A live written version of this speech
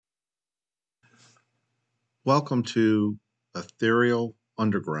Welcome to Ethereal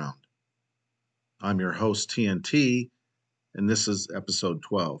Underground. I'm your host, TNT, and this is episode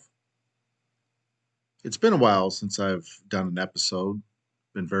 12. It's been a while since I've done an episode.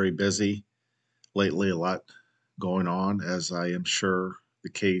 Been very busy lately, a lot going on, as I am sure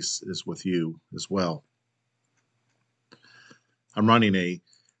the case is with you as well. I'm running a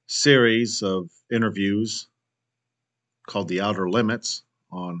series of interviews called The Outer Limits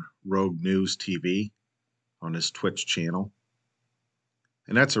on Rogue News TV on his Twitch channel.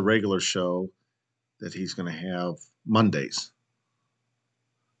 And that's a regular show that he's going to have Monday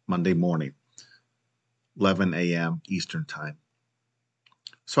morning, 11 a.m. Eastern Time.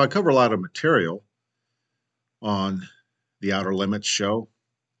 So I cover a lot of material on the Outer Limits show.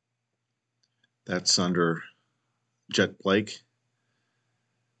 That's under Jet Blake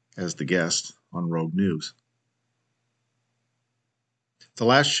as the guest on Rogue News. The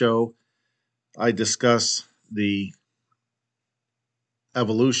last show, I discuss the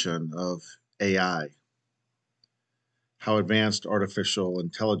evolution of AI, how advanced artificial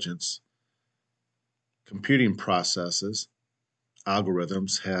intelligence computing processes,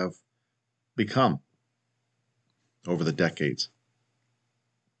 algorithms have become over the decades.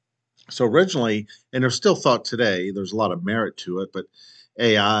 So originally, and there's still thought today, there's a lot of merit to it, but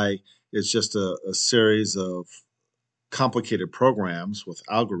AI is just a series of complicated programs with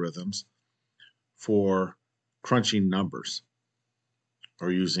algorithms for crunching numbers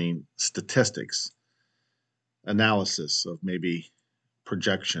or using statistics, analysis of maybe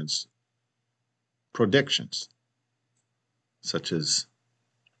projections, predictions, such as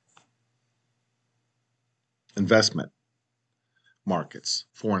investment markets,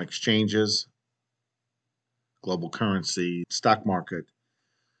 foreign exchanges, global currency, stock market,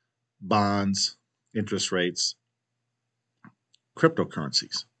 bonds, interest rates,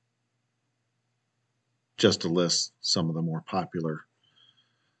 cryptocurrencies, just to list some of the more popular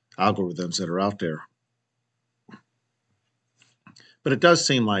algorithms that are out there. But it does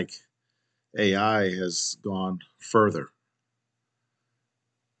seem like AI has gone further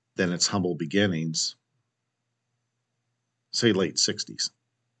than its humble beginnings, say late 60s,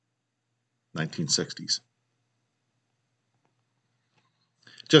 1960s.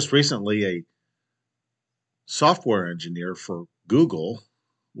 Just recently, a software engineer for Google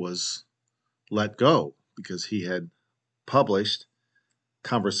was let go because he had published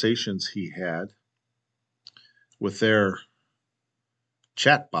conversations he had with their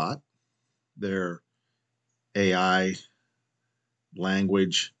chatbot, their AI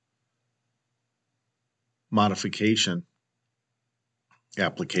language modification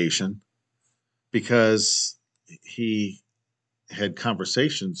application, because he had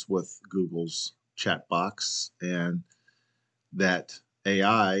conversations with Google's chat box, and that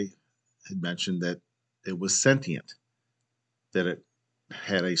AI had mentioned that it was sentient, that it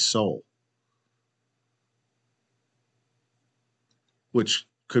had a soul, which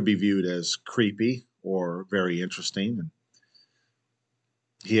could be viewed as creepy or very interesting. And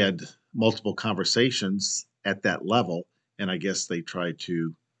he had multiple conversations at that level, and I guess they tried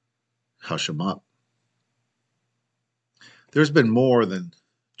to hush him up. There's been more than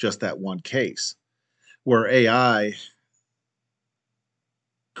just that one case where AI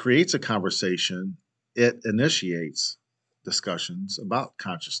creates a conversation, it initiates discussions about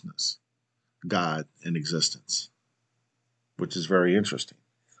consciousness, God, and existence, which is very interesting.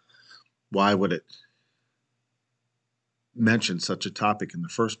 Why would it mention such a topic in the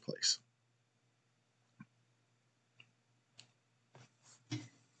first place?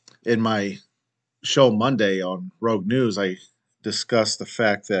 In my show Monday on Rogue News, I discussed the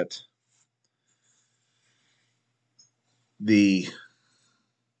fact that the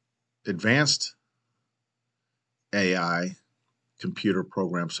advanced AI computer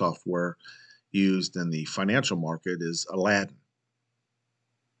program software used in the financial market is Aladdin.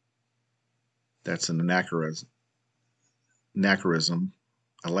 That's an anachronism,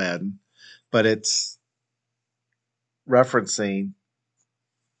 Aladdin, but it's referencing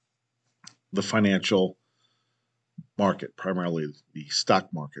the financial market, primarily the stock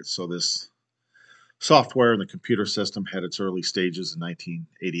market. So this software and the computer system had its early stages in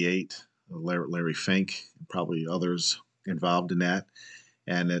 1988. Larry Fink and probably others involved in that,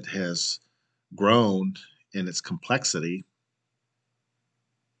 and it has grown in its complexity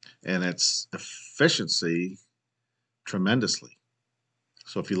and its efficiency tremendously.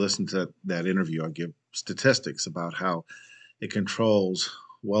 So if you listen to that interview, I give statistics about how it controls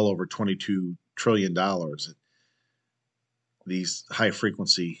well over $22 trillion. These high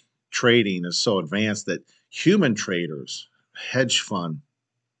frequency trading is so advanced that human traders, hedge fund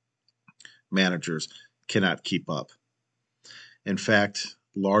managers cannot keep up. In fact,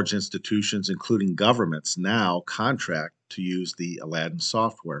 large institutions, including governments, now contract to use the Aladdin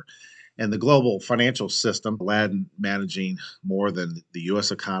software. And the global financial system, Aladdin managing more than the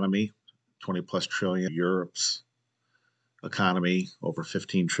US economy, 20 plus trillion, Europe's economy, over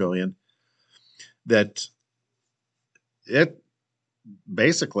 15 trillion, that it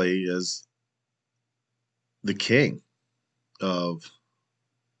basically is the king of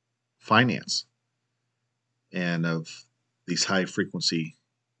finance and of these high frequency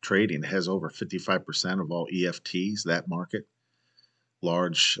trading. It has over 55% of all EFTs, that market,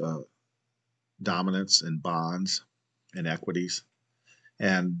 large dominance in bonds and equities.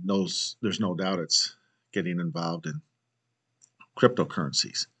 And there's no doubt it's getting involved in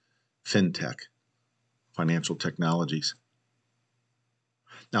cryptocurrencies, fintech, financial technologies.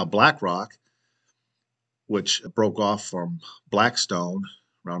 Now, BlackRock, which broke off from Blackstone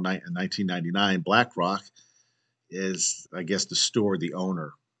around 1999, BlackRock is, I guess, the steward, the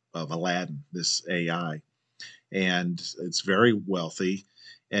owner of Aladdin, this AI, and it's very wealthy.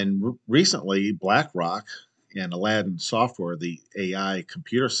 And recently, BlackRock and Aladdin software, the AI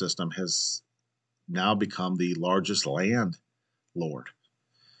computer system, has now become the largest landlord.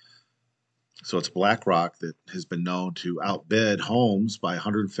 So it's BlackRock that has been known to outbid homes by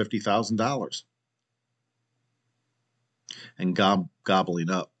 $150,000 and gobbling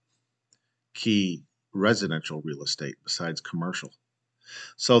up key residential real estate besides commercial.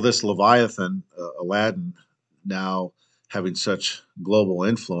 So this Leviathan, Aladdin, now having such global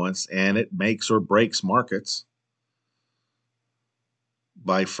influence, and it makes or breaks markets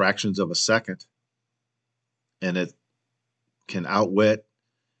by fractions of a second, and it can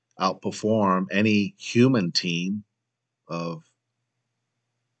outperform any human team of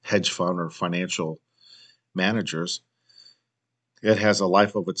hedge fund or financial managers. It has a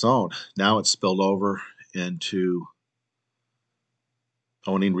life of its own. Now it's spilled over into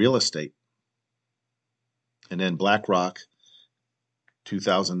owning real estate. And then BlackRock,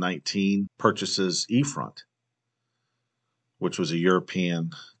 2019, purchases eFront, which was a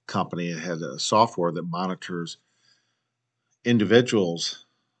European company. It had a software that monitors individuals'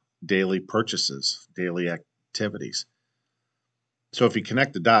 daily purchases, daily activities. So if you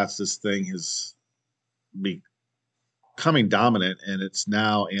connect the dots, this thing has becoming dominant, and it's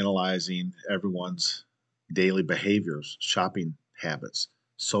now analyzing everyone's daily behaviors, shopping habits,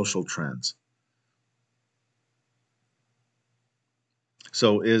 social trends.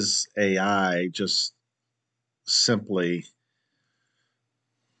 So is AI just simply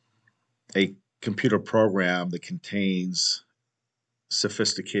a computer program that contains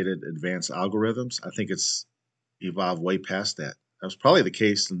sophisticated advanced algorithms? I think it's evolved way past that. That was probably the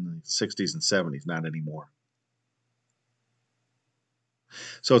case in the 60s and 70s, not anymore.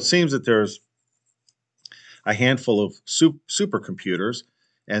 So it seems that there's a handful of supercomputers,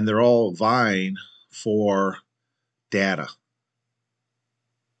 and they're all vying for data.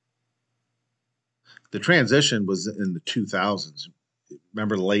 The transition was in the 2000s.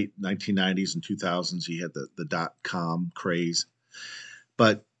 Remember the late 1990s and 2000s, you had the dot-com craze.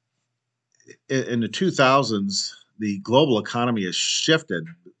 But in the 2000s, the global economy has shifted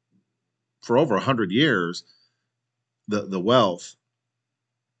for over 100 years, the wealth.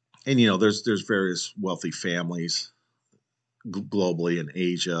 And, there's various wealthy families globally in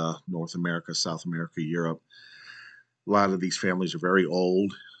Asia, North America, South America, Europe. A lot of these families are very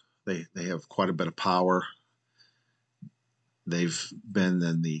old. They have quite a bit of power. They've been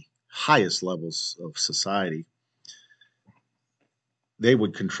in the highest levels of society. They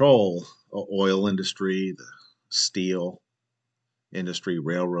would control oil industry, the steel industry,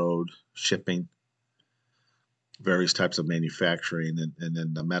 railroad, shipping, various types of manufacturing, and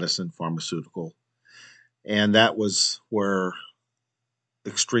then the medicine, pharmaceutical. And that was where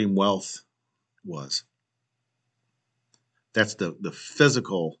extreme wealth was. That's the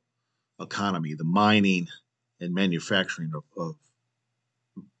physical economy, the mining and manufacturing of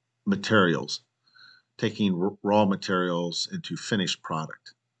materials, taking raw materials into finished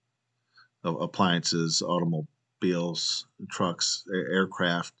product of appliances, automobiles, trucks,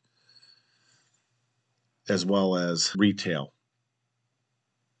 aircraft, as well as retail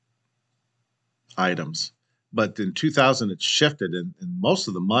items. But in 2000, it shifted, and most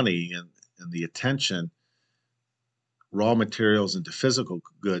of the money and the attention, raw materials into physical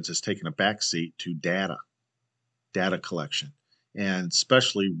goods, has taken a backseat to data collection, and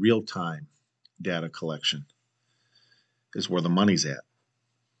especially real-time data collection is where the money's at.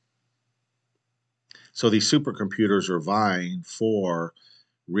 So these supercomputers are vying for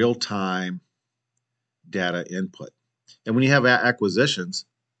real-time data input. And when you have acquisitions,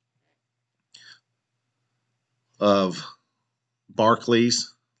 of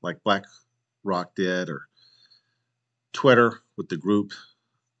Barclays, like BlackRock did, or Twitter with the group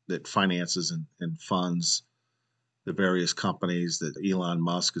that finances and funds the various companies that Elon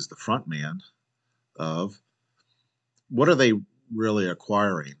Musk is the front man of. What are they really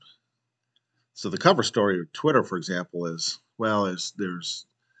acquiring? So the cover story of Twitter, for example, is well, there's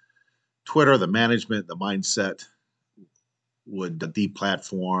Twitter, the management, the mindset would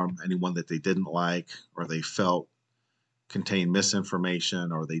deplatform anyone that they didn't like or they felt contained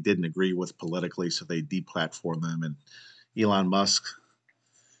misinformation or they didn't agree with politically, so they deplatform them. And Elon Musk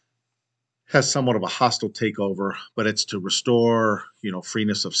has somewhat of a hostile takeover, but it's to restore,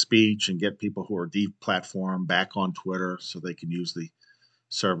 freeness of speech and get people who are deplatformed back on Twitter so they can use the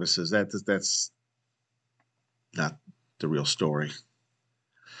services. That's not the real story.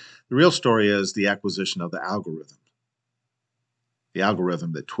 The real story is the acquisition of the algorithm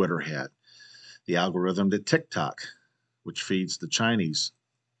that Twitter had, the algorithm that TikTok, which feeds the Chinese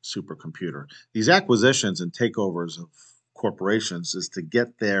supercomputer. These acquisitions and takeovers of corporations is to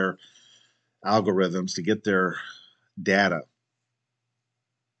get their algorithms, to get their data,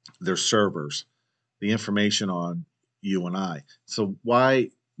 their servers, the information on you and I. So why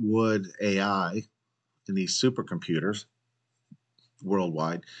would AI in these supercomputers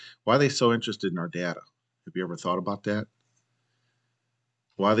worldwide, why are they so interested in our data? Have you ever thought about that?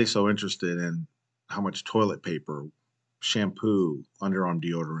 Why are they so interested in how much toilet paper, shampoo, underarm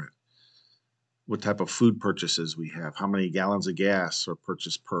deodorant, what type of food purchases we have, how many gallons of gas are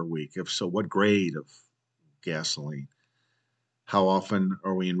purchased per week? If so, what grade of gasoline? How often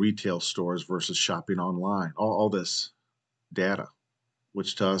are we in retail stores versus shopping online? All this data,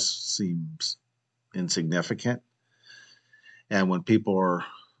 which to us seems insignificant. And when people are,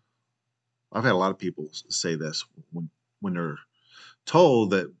 I've had a lot of people say this when they're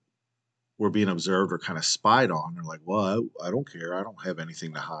told that we're being observed or kind of spied on, they're like, well, I don't care. I don't have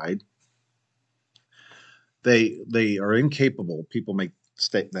anything to hide. They are incapable. People make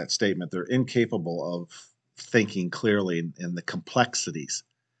that statement. They're incapable of thinking clearly in the complexities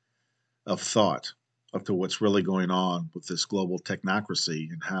of thought up to what's really going on with this global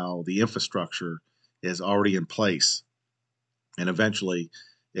technocracy and how the infrastructure is already in place. And eventually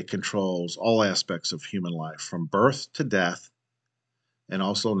it controls all aspects of human life from birth to death, and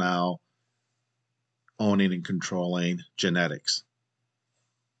also now owning and controlling genetics.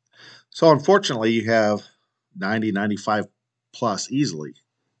 So unfortunately, you have 90, 95 plus easily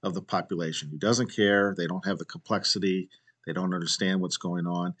of the population who doesn't care. They don't have the complexity. They don't understand what's going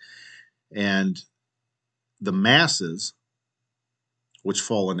on. And the masses, which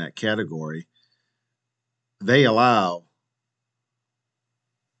fall in that category, they allow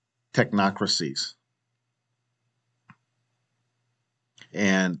technocracies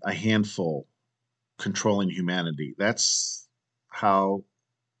and a handful controlling humanity. That's how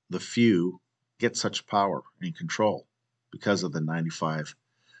the few get such power and control, because of the 95%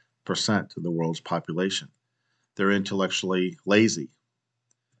 of the world's population. They're intellectually lazy,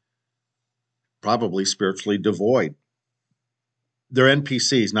 probably spiritually devoid. They're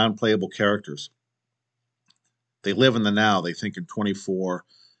NPCs, non playable characters. They live in the now. They think in 24,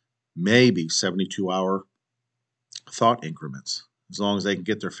 maybe 72-hour thought increments. As long as they can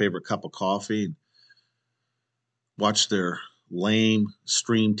get their favorite cup of coffee and watch their lame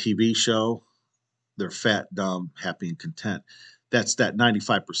stream TV show, they're fat, dumb, happy, and content. That's that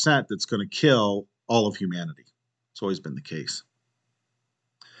 95% that's going to kill all of humanity. It's always been the case.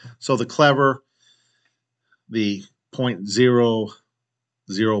 So the clever, the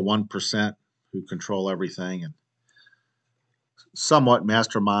 0.001% who control everything and somewhat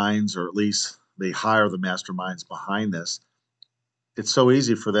masterminds, or at least they hire the masterminds behind this, it's so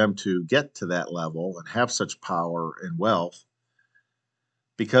easy for them to get to that level and have such power and wealth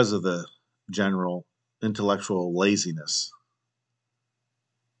because of the general intellectual laziness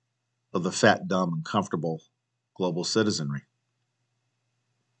of the fat, dumb, and comfortable global citizenry.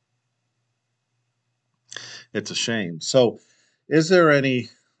 It's a shame. So, is there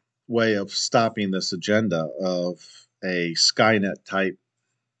any way of stopping this agenda of a Skynet type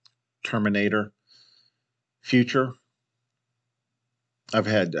Terminator future? I've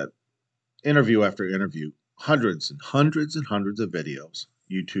had interview after interview, hundreds and hundreds and hundreds of videos,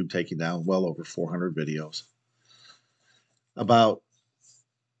 YouTube taking down well over 400 videos about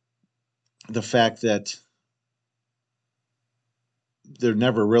the fact that there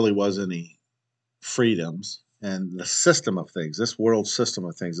never really was any freedoms, and the system of things, this world system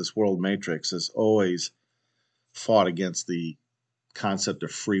of things, this world matrix has always fought against the concept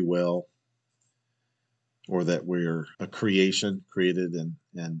of free will, or that we're a creation created in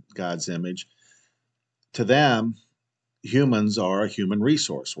God's image. To them, humans are a human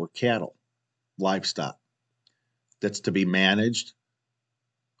resource. We're cattle, livestock that's to be managed,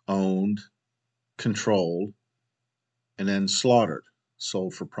 owned, controlled, and then slaughtered,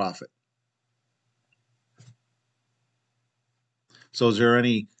 sold for profit. So, is there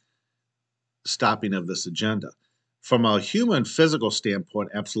any stopping of this agenda? From a human physical standpoint,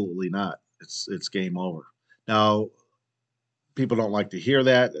 absolutely not. It's game over. Now, people don't like to hear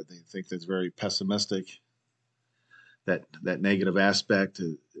that. They think that's very pessimistic. That negative aspect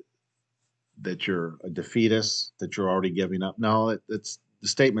that you're a defeatist, that you're already giving up. No, it's the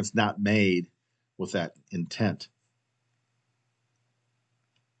statement's not made with that intent.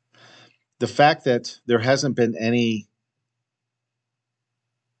 The fact that there hasn't been any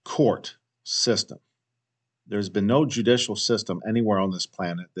court system, there's been no judicial system anywhere on this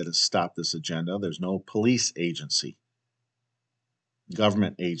planet that has stopped this agenda. There's no police agency,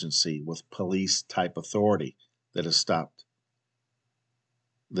 government agency with police type authority that has stopped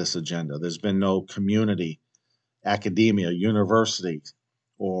this agenda. There's been no community, academia, universities,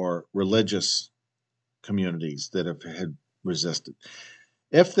 or religious communities that have had resisted.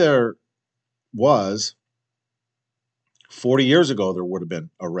 If there was, 40 years ago, there would have been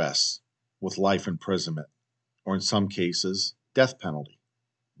arrests with life imprisonment, or in some cases, death penalty,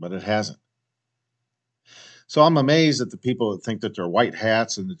 but it hasn't. So I'm amazed at the people that think that they're white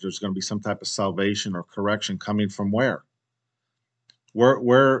hats and that there's going to be some type of salvation or correction coming from where?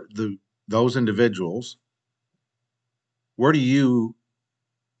 Where those individuals, where do you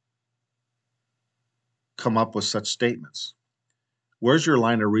come up with such statements? Where's your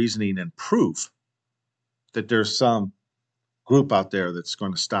line of reasoning and proof that there's some group out there that's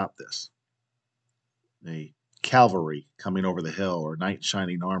going to stop this? A cavalry coming over the hill or knight in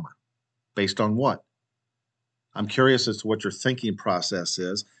shining armor. Based on what? I'm curious as to what your thinking process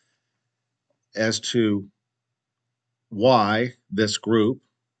is as to why this group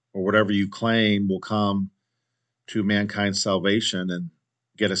or whatever you claim will come to mankind's salvation and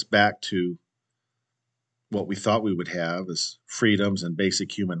get us back to what we thought we would have as freedoms and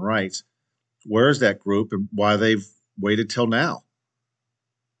basic human rights. Where is that group and why they've waited till now?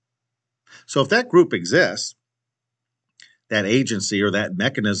 So if that group exists, that agency or that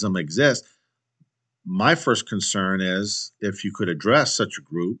mechanism exists, my first concern is if you could address such a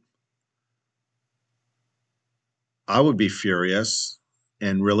group, I would be furious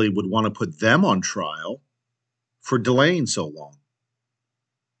and really would want to put them on trial for delaying so long.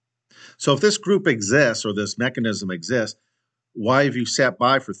 So if this group exists or this mechanism exists, why have you sat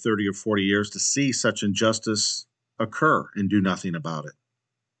by for 30 or 40 years to see such injustice occur and do nothing about it?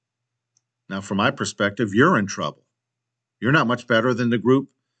 Now, from my perspective, you're in trouble. You're not much better than the group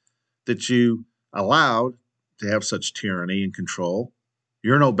that you allowed to have such tyranny and control.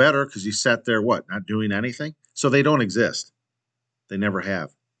 You're no better because you sat there, what, not doing anything? So they don't exist. They never have.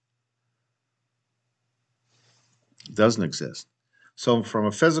 It doesn't exist. So from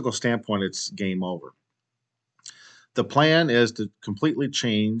a physical standpoint, it's game over. The plan is to completely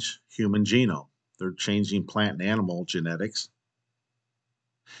change human genome. They're changing plant and animal genetics.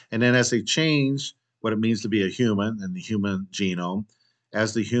 And then as they change what it means to be a human and the human genome,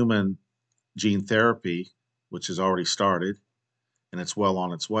 as the human gene therapy, which has already started and it's well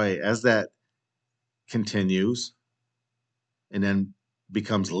on its way, as that continues and then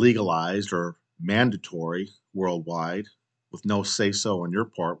becomes legalized or mandatory worldwide with no say-so on your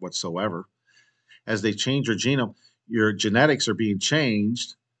part whatsoever, as they change your genome, your genetics are being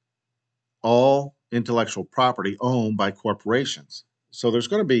changed, all intellectual property owned by corporations. So there's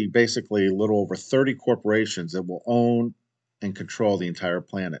going to be basically a little over 30 corporations that will own and control the entire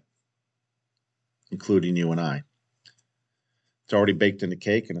planet, including you and I. It's already baked in the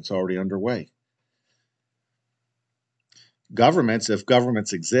cake and it's already underway. Governments, if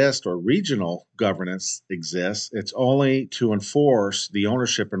governments exist or regional governance exists, it's only to enforce the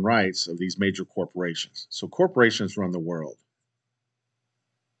ownership and rights of these major corporations. So corporations run the world.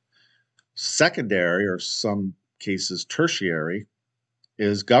 Secondary, or some cases tertiary,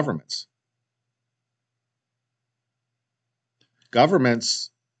 is governments. Governments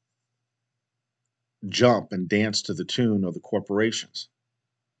jump and dance to the tune of the corporations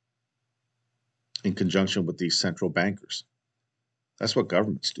in conjunction with these central bankers. That's what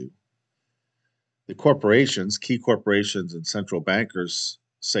governments do. The corporations, key corporations and central bankers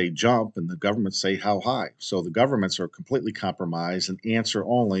say jump and the governments say how high. So the governments are completely compromised and answer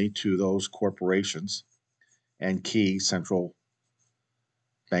only to those corporations and key central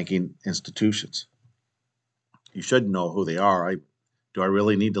banking institutions. You should know who they are. Do I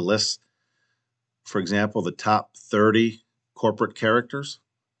really need to list, for example, the top 30 corporate characters?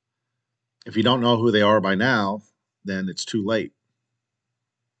 If you don't know who they are by now, then it's too late.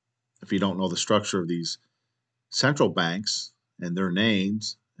 If you don't know the structure of these central banks and their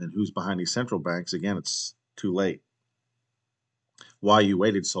names and who's behind these central banks, again, it's too late. Why you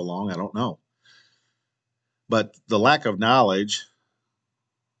waited so long, I don't know. But the lack of knowledge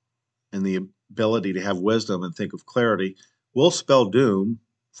and the ability to have wisdom and think of clarity will spell doom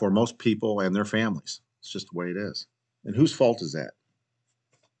for most people and their families. It's just the way it is. And whose fault is that?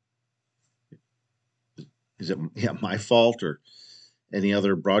 Is it my fault or any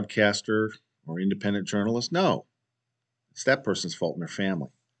other broadcaster or independent journalist? No, it's that person's fault and their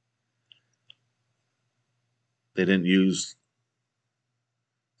family. They didn't use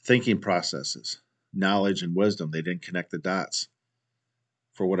thinking processes, knowledge, and wisdom. They didn't connect the dots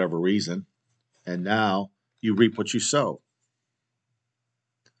for whatever reason. And now you reap what you sow.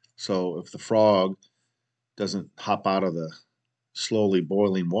 So if the frog doesn't hop out of the slowly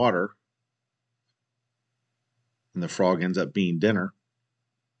boiling water and the frog ends up being dinner,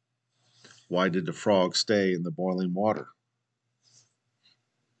 why did the frog stay in the boiling water?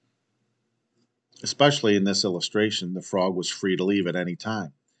 Especially in this illustration, the frog was free to leave at any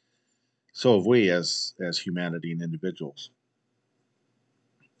time. So have we as humanity and individuals.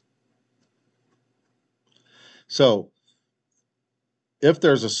 So if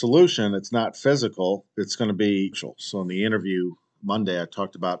there's a solution, it's not physical, it's going to be social. So in the interview Monday, I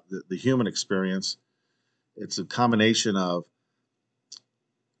talked about the human experience. It's a combination of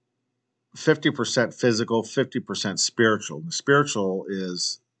 50% physical, 50% spiritual. The spiritual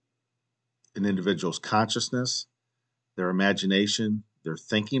is an individual's consciousness, their imagination, their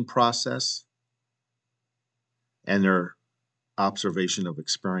thinking process, and their observation of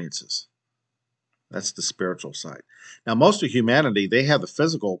experiences. That's the spiritual side. Now, most of humanity, they have the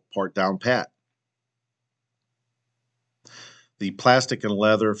physical part down pat. The plastic and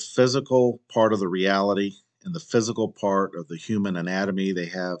leather physical part of the reality and the physical part of the human anatomy, they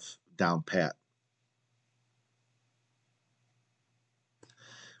have down pat.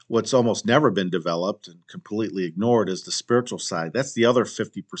 What's almost never been developed and completely ignored is the spiritual side. That's the other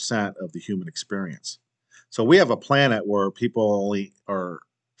 50% of the human experience. So we have a planet where people only are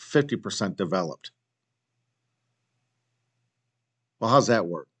 50% developed. Well, how's that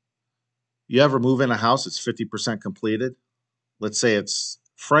work? You ever move in a house that's 50% completed? Let's say it's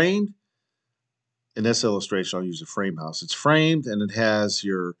framed. In this illustration, I'll use a frame house. It's framed and it has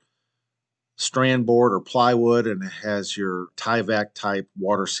your strand board or plywood and it has your Tyvek type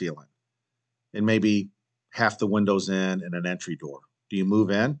water sealant and maybe half the windows in and an entry door. Do you move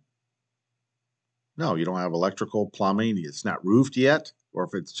in? No, you don't have electrical, plumbing, it's not roofed yet, or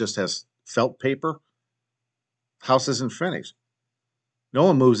if it just has felt paper, house isn't finished. No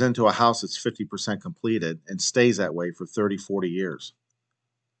one moves into a house that's 50% completed and stays that way for 30, 40 years.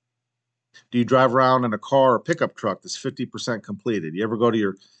 Do you drive around in a car or pickup truck that's 50% completed? You ever go to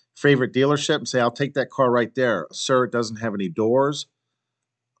your favorite dealership and say, I'll take that car right there. Sir, it doesn't have any doors,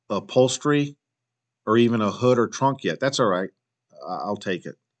 upholstery, or even a hood or trunk yet. That's all right. I'll take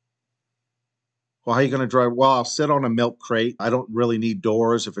it. Well, how are you going to drive? Well, I'll sit on a milk crate. I don't really need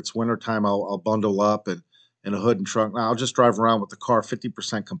doors. If it's wintertime, I'll bundle up and in a hood and trunk. I'll just drive around with the car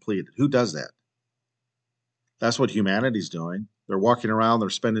 50% completed. Who does that? That's what humanity's doing. They're walking around,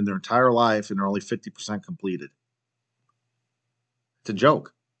 they're spending their entire life, and they're only 50% completed. It's a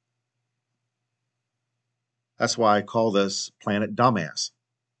joke. That's why I call this planet dumbass,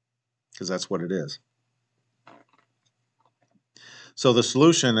 because that's what it is. So the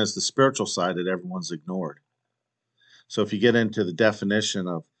solution is the spiritual side that everyone's ignored. So if you get into the definition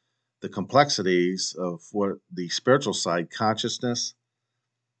of the complexities of what the spiritual side, consciousness,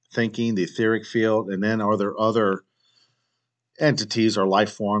 thinking, the etheric field, and then are there other entities or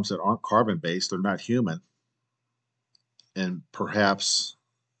life forms that aren't carbon based, they're not human, and perhaps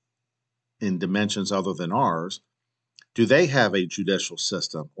in dimensions other than ours, do they have a judicial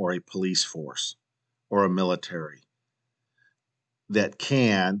system or a police force or a military that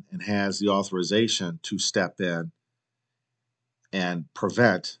can and has the authorization to step in and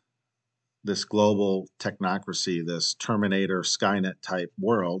prevent this global technocracy, this Terminator Skynet type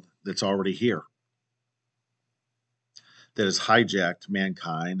world that's already here, that has hijacked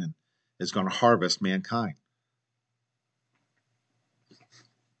mankind and is going to harvest mankind?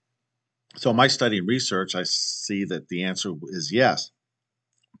 So, my study and research, I see that the answer is yes.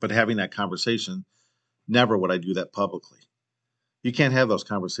 But having that conversation, never would I do that publicly. You can't have those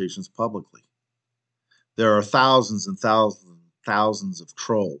conversations publicly. There are thousands and thousands and thousands of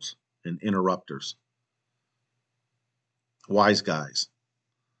trolls and interrupters, wise guys,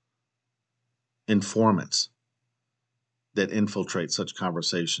 informants that infiltrate such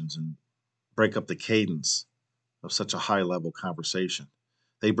conversations and break up the cadence of such a high level conversation.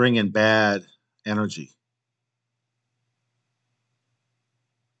 They bring in bad energy,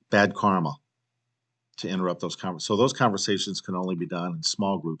 bad karma to interrupt those conversations. So those conversations can only be done in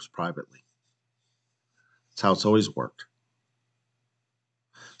small groups privately. That's how it's always worked.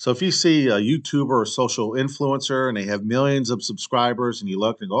 So if you see a YouTuber or social influencer and they have millions of subscribers and you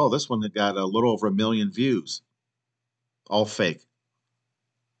look and go, oh, this one that got a little over 1 million views, all fake.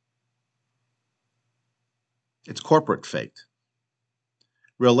 It's corporate faked.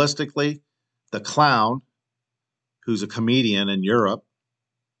 Realistically, the clown who's a comedian in Europe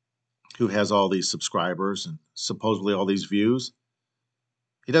who has all these subscribers and supposedly all these views,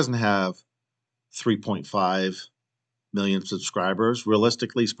 he doesn't have 3.5 million subscribers.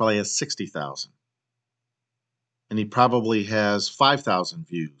 Realistically, he probably has 60,000. And he probably has 5,000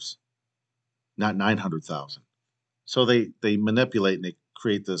 views, not 900,000. So they manipulate and they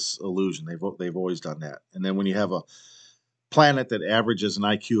create this illusion. They've always done that. And then when you have a planet that averages an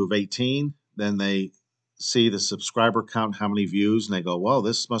IQ of 18, then they see the subscriber count, how many views, and they go, well,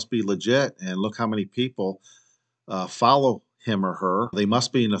 this must be legit. And look how many people follow him or her. They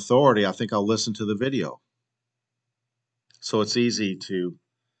must be an authority. I think I'll listen to the video. So it's easy to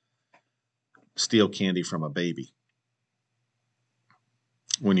steal candy from a baby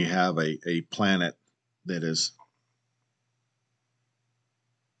when you have a planet that is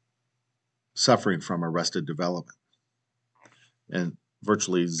suffering from arrested development and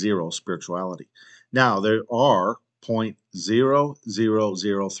virtually zero spirituality. Now, there are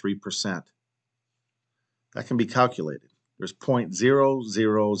 0.0003%. That can be calculated. There's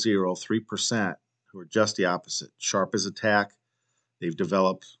 0.0003% who are just the opposite, sharp as a tack. They've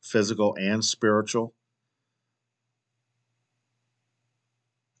developed physical and spiritual,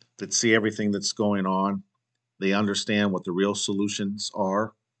 that see everything that's going on. They understand what the real solutions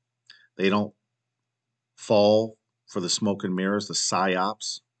are. They don't fall for the smoke and mirrors, the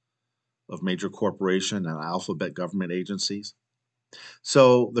psyops of major corporation and alphabet government agencies.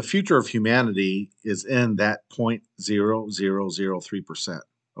 So the future of humanity is in that 0.0003%.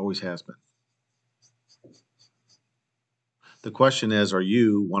 Always has been. The question is, are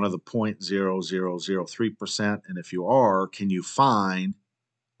you one of the 0.0003%? And if you are, can you find,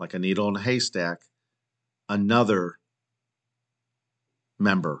 like a needle in a haystack, another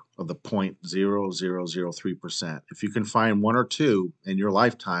member of the 0.0003%? If you can find one or two in your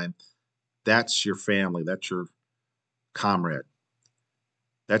lifetime, that's your family, that's your comrade,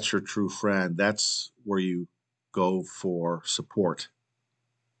 that's your true friend, that's where you go for support.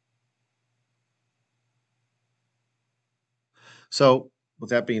 So with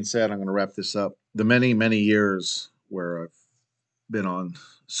that being said, I'm going to wrap this up. The many, many years where I've been on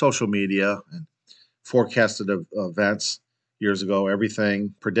social media and forecasted events years ago,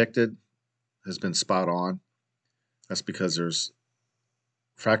 everything predicted has been spot on. That's because there's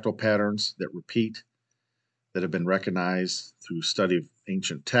fractal patterns that repeat, that have been recognized through study of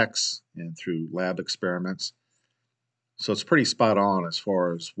ancient texts and through lab experiments. So it's pretty spot on as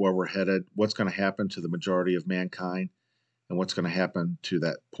far as where we're headed, what's going to happen to the majority of mankind, and what's going to happen to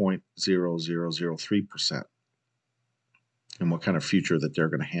that 0.0003%, and what kind of future that they're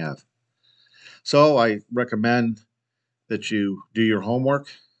going to have. So I recommend that you do your homework,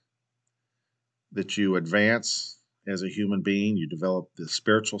 that you advance as a human being, you develop the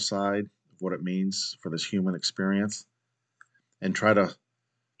spiritual side of what it means for this human experience, and try to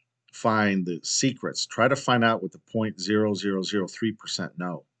find the secrets. Try to find out what the 0.0003%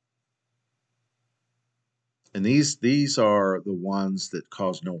 know. And these are the ones that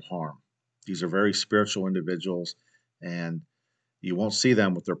cause no harm. These are very spiritual individuals, and you won't see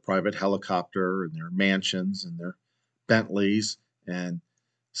them with their private helicopter and their mansions and their Bentleys and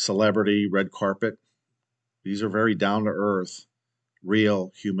celebrity red carpet. These are very down to earth,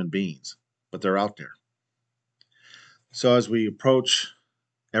 real human beings, but they're out there. So as we approach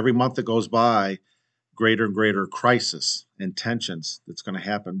every month that goes by, greater and greater crisis and tensions that's going to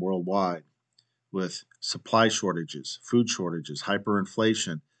happen worldwide, with supply shortages, food shortages,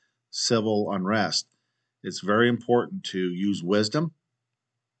 hyperinflation, civil unrest. It's very important to use wisdom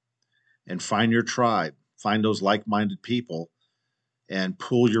and find your tribe, find those like-minded people, and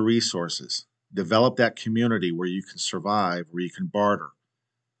pool your resources. Develop that community where you can survive, where you can barter,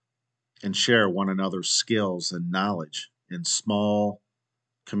 and share one another's skills and knowledge in small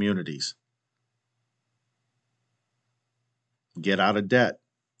communities. Get out of debt.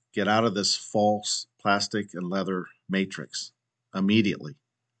 Get out of this false plastic and leather matrix immediately.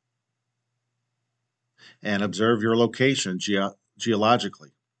 And observe your location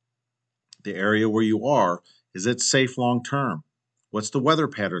geologically. The area where you are, is it safe long term? What's the weather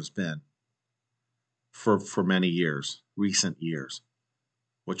patterns been? for many years, recent years?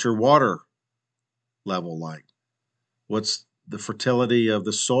 What's your water level like? What's the fertility of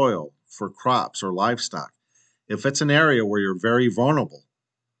the soil for crops or livestock? If it's an area where you're very vulnerable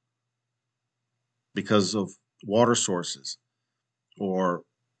because of water sources or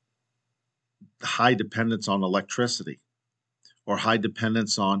high dependence on electricity or high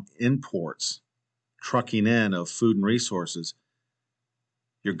dependence on imports, trucking in of food and resources,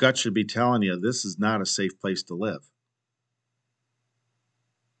 your gut should be telling you this is not a safe place to live.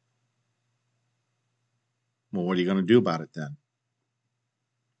 Well, what are you going to do about it then?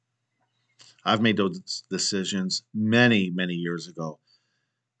 I've made those decisions many, many years ago.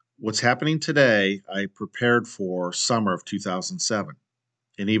 What's happening today, I prepared for summer of 2007.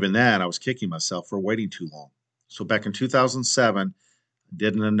 And even then, I was kicking myself for waiting too long. So back in 2007, I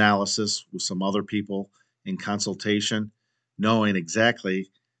did an analysis with some other people in consultation, knowing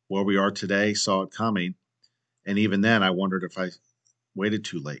exactly where we are today, saw it coming. And even then, I wondered if I waited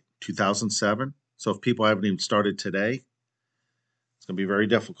too late. 2007. So if people haven't even started today, it's going to be very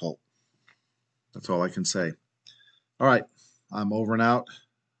difficult. That's all I can say. All right, I'm over and out.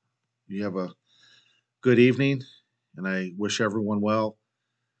 You have a good evening, and I wish everyone well.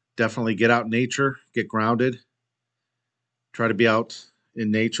 Definitely get out in nature, get grounded, try to be out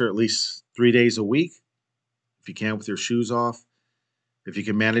in nature at least 3 days a week if you can with your shoes off. If you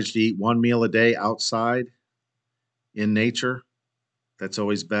can manage to eat one meal a day outside in nature, that's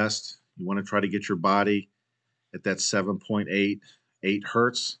always best. You want to try to get your body at that 7.88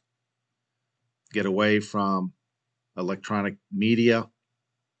 hertz, get away from electronic media,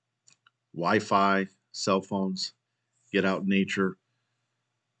 Wi Fi, cell phones, get out in nature,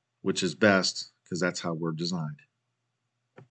 which is best because that's how we're designed.